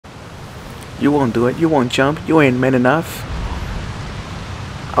You won't do it. You won't jump. You ain't man enough.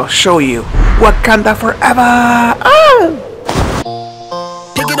 I'll show you. Wakanda forever! Ah!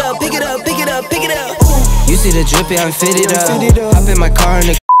 Pick it up, pick it up, pick it up, pick it up. You see the drippy, I'm fitted up. Hop in my car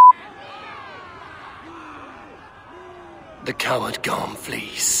and The coward Garm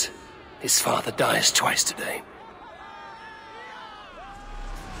flees. His father dies twice today.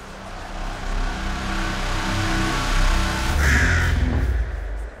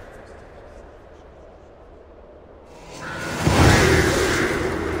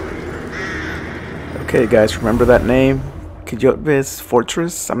 Okay guys, remember that name? Kjotve's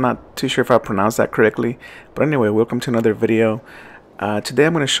fortress? I'm not too sure if I pronounced that correctly. But anyway, welcome to another video. Today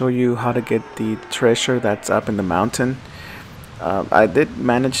I'm going to show you how to get the treasure that's up in the mountain. I did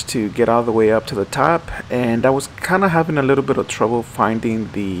manage to get all the way up to the top, and I was kind of having a little bit of trouble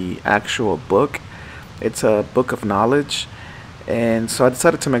finding the actual book. It's a book of knowledge, and so I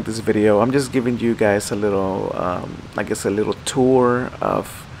decided to make this video. I'm just giving you guys a little, I guess a little tour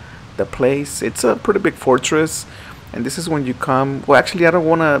of the place. It's a pretty big fortress, and this is when you come. Well, actually, I don't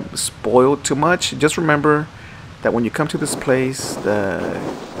want to spoil too much. Just remember that when you come to this place,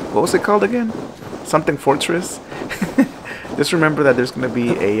 what was it called again? Something fortress. Just remember that there's going to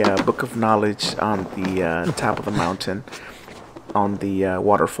be a book of knowledge on the top of the mountain, on the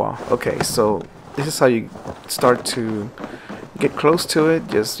waterfall. Okay, so this is how you start to get close to it.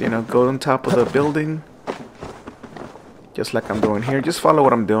 Just, you know, go on top of the building, just like I'm doing here. Just follow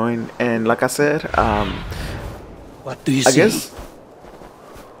what I'm doing, and like I said, What do you see? I guess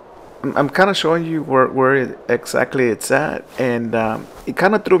I'm kind of showing you where exactly it's at, and it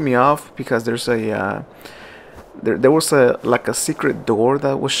kind of threw me off because there's a there was like a secret door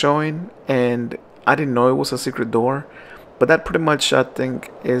that was showing, and I didn't know it was a secret door, but that pretty much I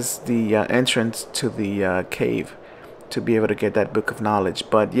think is the entrance to the cave to be able to get that book of knowledge.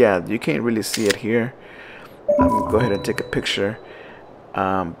 But yeah, you can't really see it here. Go ahead and take a picture,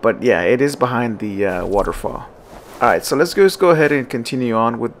 but yeah, it is behind the waterfall. Alright, so let's just go ahead and continue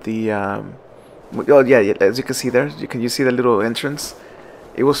on with the oh yeah, as you can see there, you see the little entrance.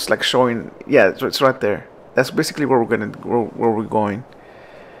 It was like showing, yeah, it's right there. That's basically where we're going,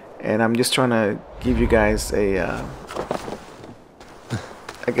 and I'm just trying to give you guys a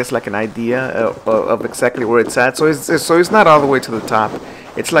I guess like an idea of exactly where it's at. So it's not all the way to the top.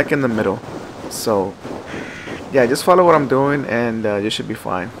 It's like in the middle. So yeah, just follow what I'm doing, and you should be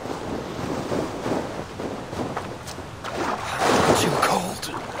fine. Too cold.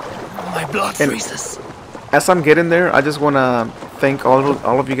 My blood freezes. As I'm getting there, I just want to thank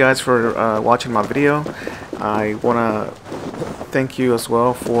all of you guys for watching my video. I want to thank you as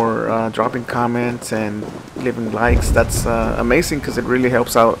well for dropping comments and leaving likes. That's amazing because it really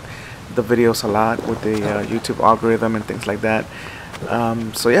helps out the videos a lot with the YouTube algorithm and things like that.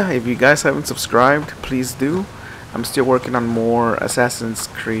 So yeah, if you guys haven't subscribed, please do. I'm still working on more Assassin's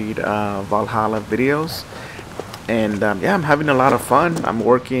Creed Valhalla videos, and yeah, I'm having a lot of fun. I'm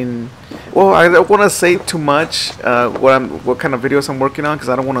working. Well, I don't want to say too much what kind of videos I'm working on because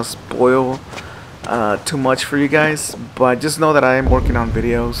I don't want to spoil too much for you guys. But just know that I am working on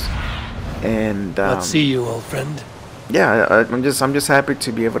videos, and Let's see you, old friend. Yeah, I'm just happy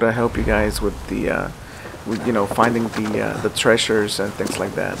to be able to help you guys with the with, you know, finding the treasures and things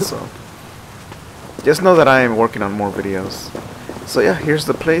like that. So just know that I am working on more videos. So yeah, here's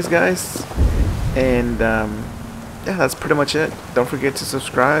the place, guys, and yeah, that's pretty much it. Don't forget to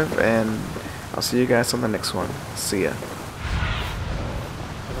subscribe, and I'll see you guys on the next one. See ya.